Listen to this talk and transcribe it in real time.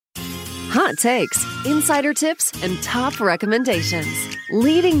Hot takes, insider tips, and top recommendations.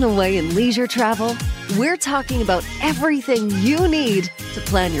 Leading the way in leisure travel, we're talking about everything you need to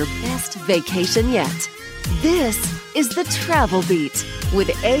plan your best vacation yet. This is the Travel Beat with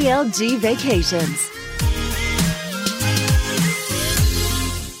ALG Vacations.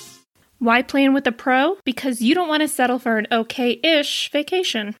 Why plan with a pro? Because you don't want to settle for an okay-ish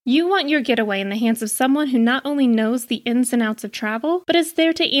vacation. You want your getaway in the hands of someone who not only knows the ins and outs of travel, but is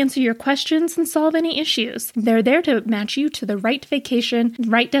there to answer your questions and solve any issues. They're there to match you to the right vacation,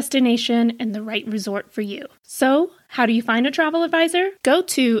 right destination, and the right resort for you. So, how do you find a travel advisor? Go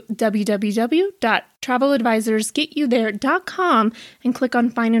to www.traveladvisorsgetyouthere.com and click on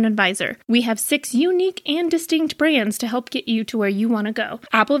Find an Advisor. We have 6 unique and distinct brands to help get you to where you want to go.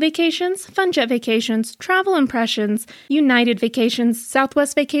 Apple Vacations, FunJet Vacations, Travel Impressions, United Vacations,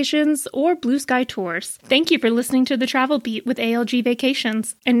 Southwest Vacations, or Blue Sky Tours. Thank you for listening to The Travel Beat with ALG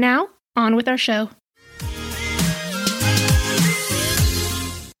Vacations. And now, on with our show.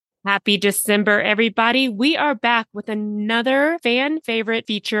 Happy December, everybody. We are back with another fan favorite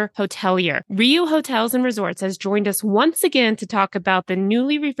feature hotelier. RIU Hotels and Resorts has joined us once again to talk about the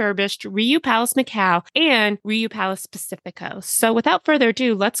newly refurbished RIU Palace Macau and RIU Palace Pacifico. So without further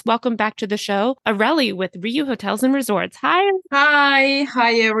ado, let's welcome back to the show, Areli with RIU Hotels and Resorts. Hi.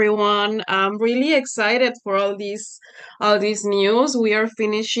 Hi, everyone. I'm really excited for all this news. We are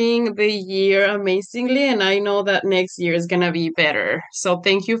finishing the year amazingly, and I know that next year is gonna be better. So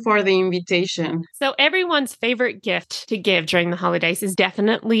thank you for the invitation. So everyone's favorite gift to give during the holidays is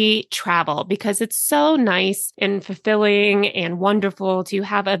definitely travel, because it's so nice and fulfilling and wonderful to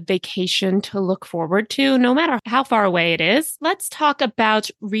have a vacation to look forward to, no matter how far away it is. Let's talk about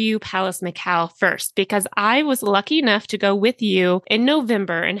RIU Palace Macau first, because I was lucky enough to go with you in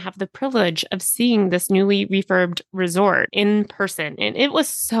November and have the privilege of seeing this newly refurbed resort in person. And it was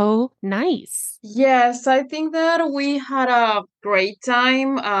so nice. Yes, I think that we had a great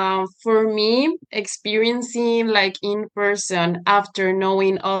time. For me, experiencing like in person after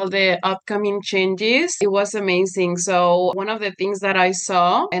knowing all the upcoming changes, it was amazing. So one of the things that I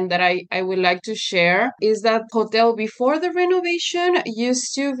saw and that I would like to share is that hotel before the renovation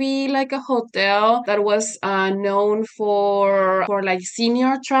used to be like a hotel that was known for like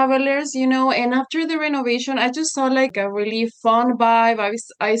senior travelers, and after the renovation, I just saw like a really fun vibe.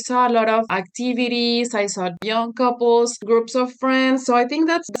 I saw a lot of activities. I saw young couples, groups of friends. So I think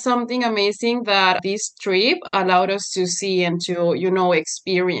that's something amazing that this trip allowed us to see and to,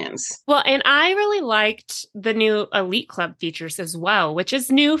 experience. Well, and I really liked the new Elite Club features as well, which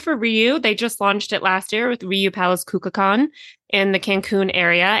is new for RIU. They just launched it last year with RIU Palace Cucacan in the Cancun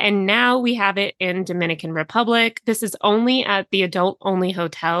area, and now we have it in Dominican Republic. This is only at the adult-only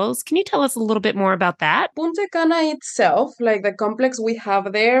hotels. Can you tell us a little bit more about that? Punta Cana itself, like the complex we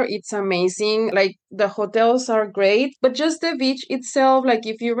have there, it's amazing. Like the hotels are great, but just the beach itself, like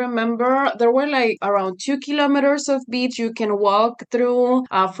if you remember, there were like around 2 kilometers of beach you can walk through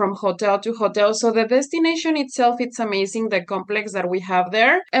from hotel to hotel. So the destination itself, it's amazing, the complex that we have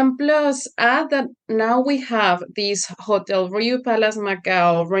there. And plus, add that now we have this hotel, RIU Palace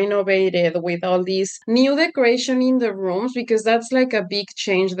Macau, renovated with all this new decoration in the rooms, because that's like a big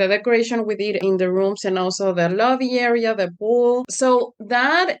change, the decoration we did in the rooms and also the lobby area, the pool. So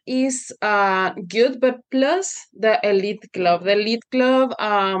that is good, but plus the Elite Club. The Elite Club,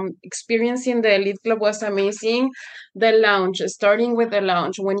 experiencing the Elite Club was amazing. The lounge, starting with the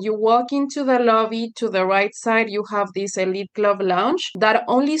lounge. When you walk into the lobby, to the right side, you have this Elite Club lounge that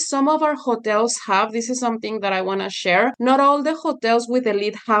only some of our hotels have. This is something that I want to share. Not all the hotels with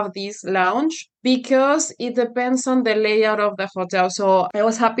Elite have this lounge, because it depends on the layout of the hotel. So I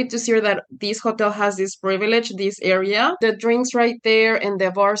was happy to see that this hotel has this privilege, this area. The drinks right there and the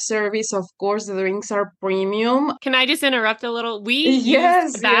bar service, of course, the drinks are premium. Can I just interrupt a little? We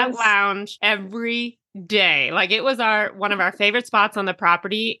use that lounge every day. Like, it was one of our favorite spots on the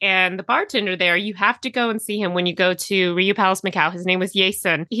property, and the bartender there, you have to go and see him when you go to RIU Palace Macau. His name was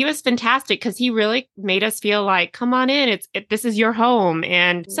Jason. He was fantastic because he really made us feel like, come on in, this is your home,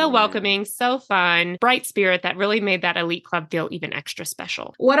 and so welcoming, so fun, bright spirit that really made that Elite Club feel even extra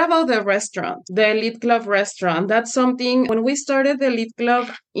special. What about the restaurant, the Elite Club restaurant? That's something, when we started the Elite Club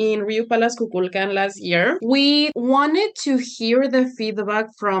in RIU Palace Cuculcan last year, we wanted to hear the feedback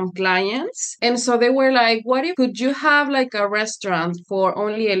from clients, and so they were were like, what if could you have like a restaurant for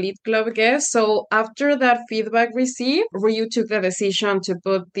only Elite Club guests? So after that feedback received, Ryu took the decision to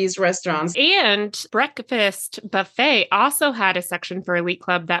put these restaurants. And breakfast buffet also had a section for Elite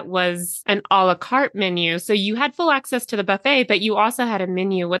Club that was an a la carte menu. So you had full access to the buffet, but you also had a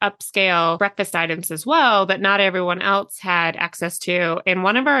menu with upscale breakfast items as well that not everyone else had access to. And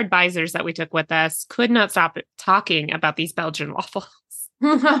one of our advisors that we took with us could not stop talking about these Belgian waffles.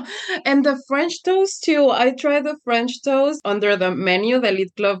 And the French toast too. I tried the French toast under the menu, the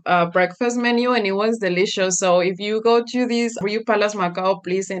Elite Club breakfast menu, and it was delicious. So if you go to this RIU Palace Macau,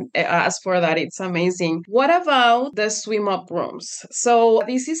 please ask for that. It's amazing. What about the swim up rooms? So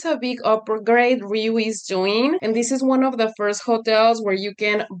this is a big upgrade RIU is doing, and this is one of the first hotels where you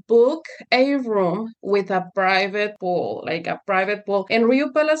can book a room with a private pool, like a private pool. And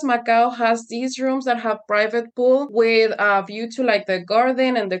RIU Palace Macau has these rooms that have private pool with a view to like the garden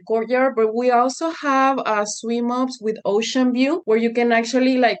and the courtyard, but we also have swim ups with ocean view where you can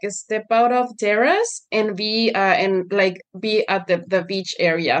actually like step out of terrace and be at the beach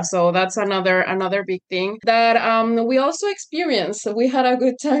area. So that's another big thing that we also experienced. So we had a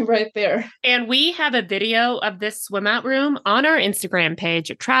good time right there. And we have a video of this swim out room on our Instagram page,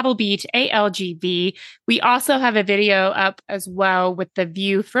 Travel Beach ALGV. We also have a video up as well with the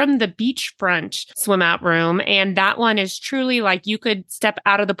view from the beachfront swim out room. And that one is truly like you could step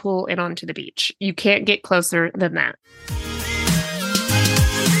out of the pool and onto the beach. You can't get closer than that.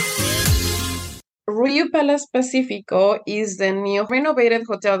 RIU Palace Pacifico is the new renovated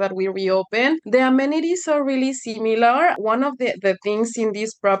hotel that we reopened. The amenities are really similar. One of the things in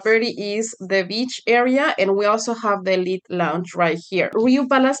this property is the beach area, and we also have the Elite Lounge right here. RIU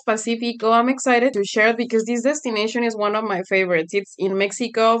Palace Pacifico, I'm excited to share it because this destination is one of my favorites. It's in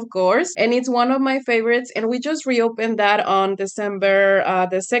Mexico, of course, and it's one of my favorites, and we just reopened that on December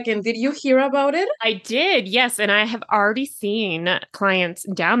the 2nd. Did you hear about it? I did, yes, and I have already seen clients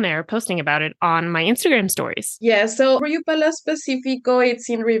down there posting about it on my Instagram stories. Yeah, so RIU Palace Pacifico, it's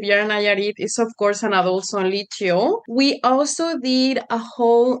in Riviera Nayarit. It's of course an adults only too. We also did a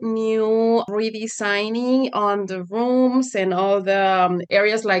whole new redesigning on the rooms and all the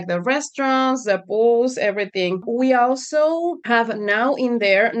areas like the restaurants, the pools, everything. We also have now in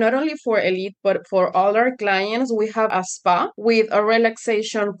there, not only for Elite, but for all our clients, we have a spa with a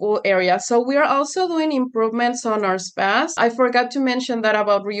relaxation pool area. So we are also doing improvements on our spas. I forgot to mention that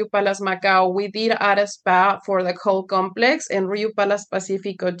about RIU Palace Macau. We did add a spa for the whole complex and RIU Palace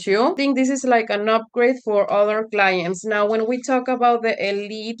Pacifico too. I think this is like an upgrade for all our clients. Now, when we talk about the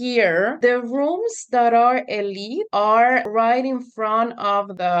Elite here, the rooms that are Elite are right in front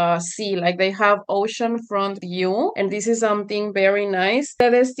of the sea, like they have oceanfront view, and this is something very nice. The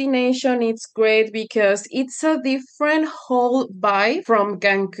destination is great because it's a different whole vibe from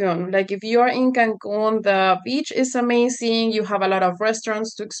Cancun. Like if you are in Cancun, the beach is amazing, you have a lot of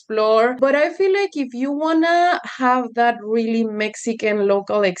restaurants to explore, but I feel like if you wanna have that really Mexican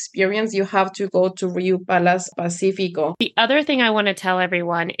local experience, you have to go to RIU Palace Pacifico. The other thing I want to tell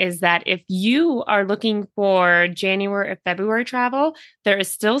everyone is that if you are looking for January or February travel, there is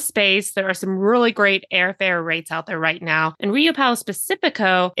still space. There are some really great airfare rates out there right now. And RIU Palace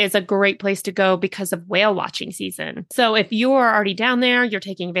Pacifico is a great place to go because of whale watching season. So if you're already down there, you're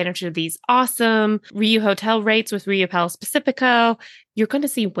taking advantage of these awesome RIU hotel rates with RIU Palace Pacifico, you're going to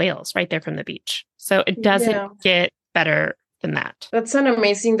see whales right there from the beach. So it doesn't get better than that. That's an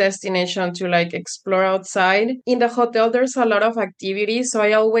amazing destination to like explore outside. In the hotel, there's a lot of activities, so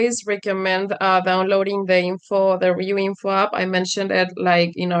I always recommend downloading the RIU info app. I mentioned it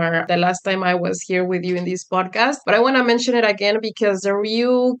like the last time I was here with you in this podcast, but I want to mention it again because the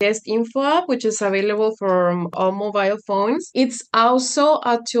RIU guest info app, which is available for all mobile phones, it's also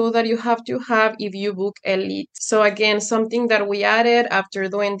a tool that you have to have if you book Elite. So again, something that we added after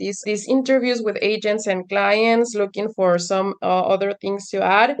doing these interviews with agents and clients, looking for some other things to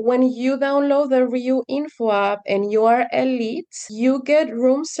add. When you download the RIU info app and you are Elite, you get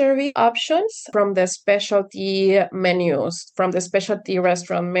room service options from the specialty menus, from the specialty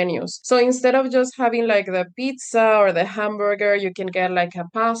restaurant menus. So instead of just having like the pizza or the hamburger, you can get like a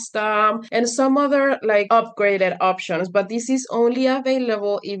pasta and some other like upgraded options. But this is only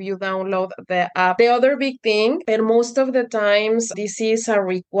available if you download the app. The other big thing, and most of the times this is a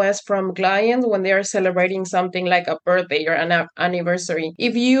request from clients when they are celebrating something like a birthday or anniversary.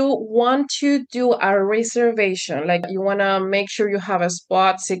 If you want to do a reservation, like you want to make sure you have a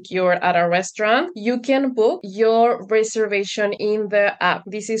spot secure at a restaurant, you can book your reservation in the app.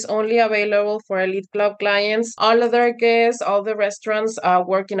 This is only available for Elite Club clients. All other guests, all the restaurants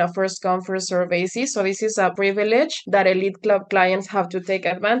work in a first come, first serve basis. So this is a privilege that Elite Club clients have to take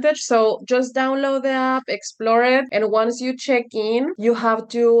advantage. So just download the app, explore it, and once you check in, you have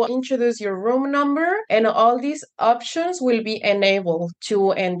to introduce your room number, and all these options will be enabled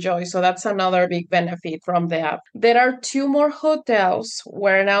to enjoy. So that's another big benefit from the app. There are two more hotels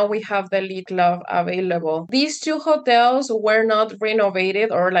where now we have the Elite Club available. These two hotels were not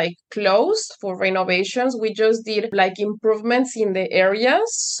renovated or like closed for renovations. We just did like improvements in the areas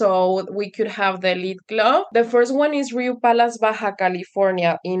so we could have the Elite Club. The first one is RIU Palace, Baja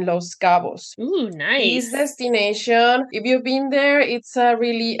California in Los Cabos. Ooh, nice. This destination, if you've been there, it's a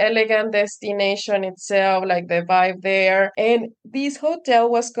really elegant destination itself, like the vibe there. And this hotel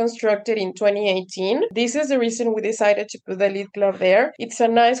was constructed in 2018. This is the reason we decided to put the Elite Club there. It's a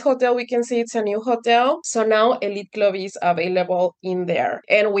nice hotel. We can see it's a new hotel. So now Elite Club is available in there.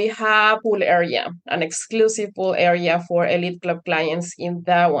 And we have pool area, an exclusive pool area for Elite Club clients in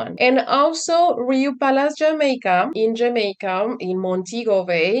that one. And also RIU Palace Jamaica, in Montego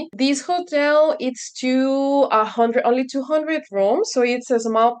Bay. This hotel, it's only 200 rooms. So it's a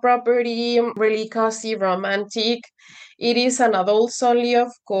small property, really cozy, romantic. It is an adults only,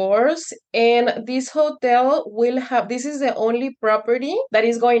 of course. And this hotel this is the only property that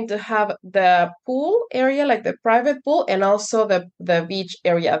is going to have the pool area, like the private pool, and also the beach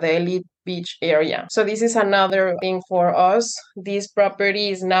area, the Elite beach area. So this is another thing for us. This property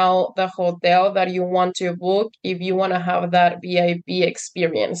is now the hotel that you want to book if you want to have that VIP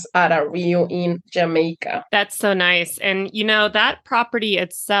experience at a RIU in Jamaica. That's so nice. And that property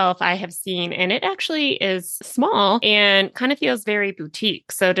itself I have seen, and it actually is small and kind of feels very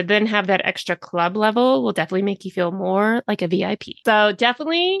boutique. So to then have that extra club level will definitely make you feel more like a VIP. So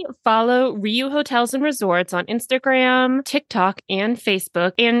definitely follow RIU Hotels and Resorts on Instagram, TikTok, and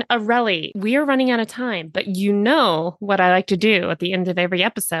Facebook. And Areli, we are running out of time, but you know what I like to do at the end of every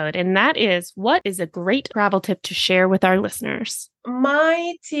episode, and that is, what is a great travel tip to share with our listeners?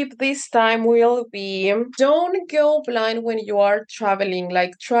 My tip this time will be, don't go blind when you are traveling.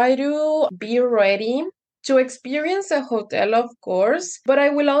 Like, try to be ready to experience a hotel, of course, but I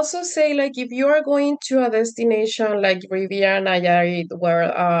will also say, like, if you are going to a destination like Riviera Nayarit,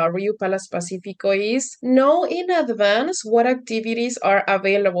 where RIU Palace Pacifico is, know in advance what activities are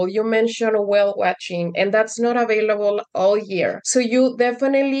available. You mentioned whale watching, and that's not available all year. So you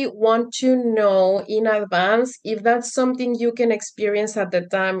definitely want to know in advance if that's something you can experience at the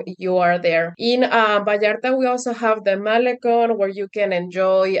time you are there. In Vallarta, we also have the Malecon, where you can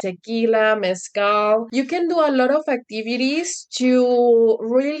enjoy tequila, mezcal. You can do a lot of activities to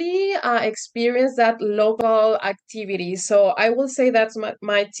really experience that local activity. So I will say that's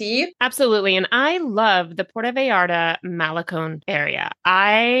my tip. Absolutely. And I love the Puerto Vallarta Malecon area.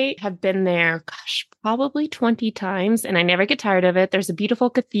 I have been there, probably 20 times, and I never get tired of it. There's a beautiful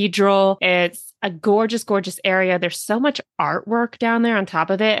cathedral. It's a gorgeous, gorgeous area. There's so much artwork down there on top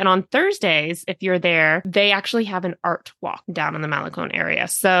of it. And on Thursdays, if you're there, they actually have an art walk down in the Malecon area.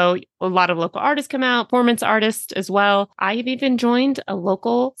 So a lot of local artists come out, performance artists as well. I have even joined a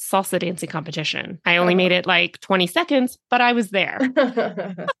local salsa dancing competition. I only made it like 20 seconds, but I was there.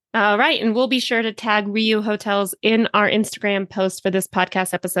 All right. And we'll be sure to tag RIU Hotels in our Instagram post for this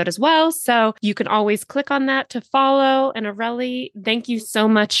podcast episode as well. So you can always click on that to follow. And Areli, thank you so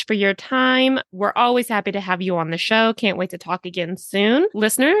much for your time. We're always happy to have you on the show. Can't wait to talk again soon.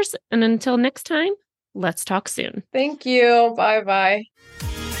 Listeners, and until next time, let's talk soon. Thank you. Bye-bye.